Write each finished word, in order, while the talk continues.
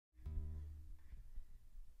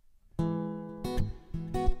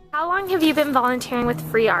long have you been volunteering with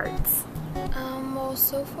Free Arts? Well,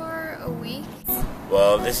 so far a week.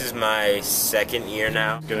 Well, this is my second year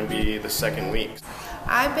now. It's going to be the second week.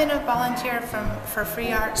 I've been a volunteer for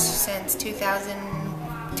Free Arts since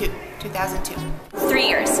 2002. 3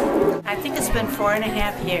 years. I think it's been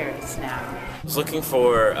 4.5 years now. I was looking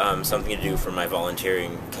for something to do for my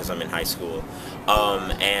volunteering because I'm in high school,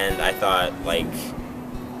 and I thought, like,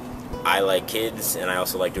 I like kids and I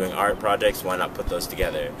also like doing art projects. Why not put those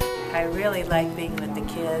together? I really like being with the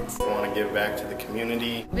kids. I want to give back to the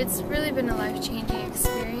community. It's really been a life-changing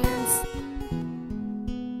experience.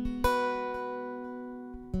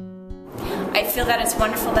 I feel that it's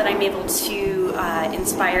wonderful that I'm able to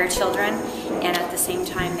inspire children, and at the same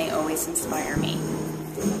time they always inspire me.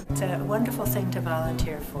 It's a wonderful thing to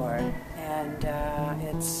volunteer for, and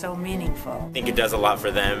it's so meaningful. I think it does a lot for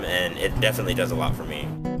them, and it definitely does a lot for me.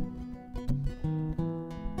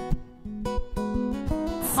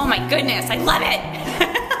 Oh my goodness, I love it!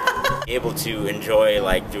 Able to enjoy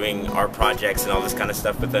like doing art projects and all this kind of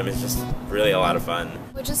stuff with them is just really a lot of fun.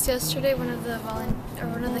 Well, just yesterday, one of the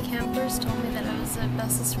campers told me that I was the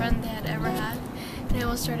bestest friend they had ever had, and I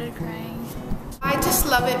almost started crying. I just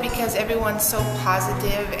love it because everyone's so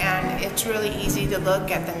positive and it's really easy to look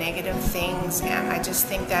at the negative things, and I just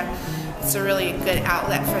think that it's a really good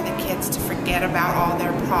outlet for the kids to forget about all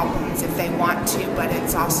their problems if they want to, but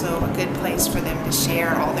it's also a good place for them to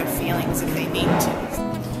share all their feelings if they need to.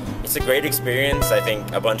 It's a great experience. I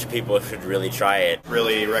think a bunch of people should really try it.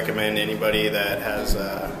 Really recommend anybody that has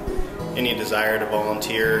any desire to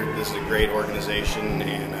volunteer. This is a great organization,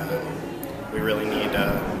 and we really need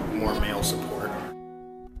more male support.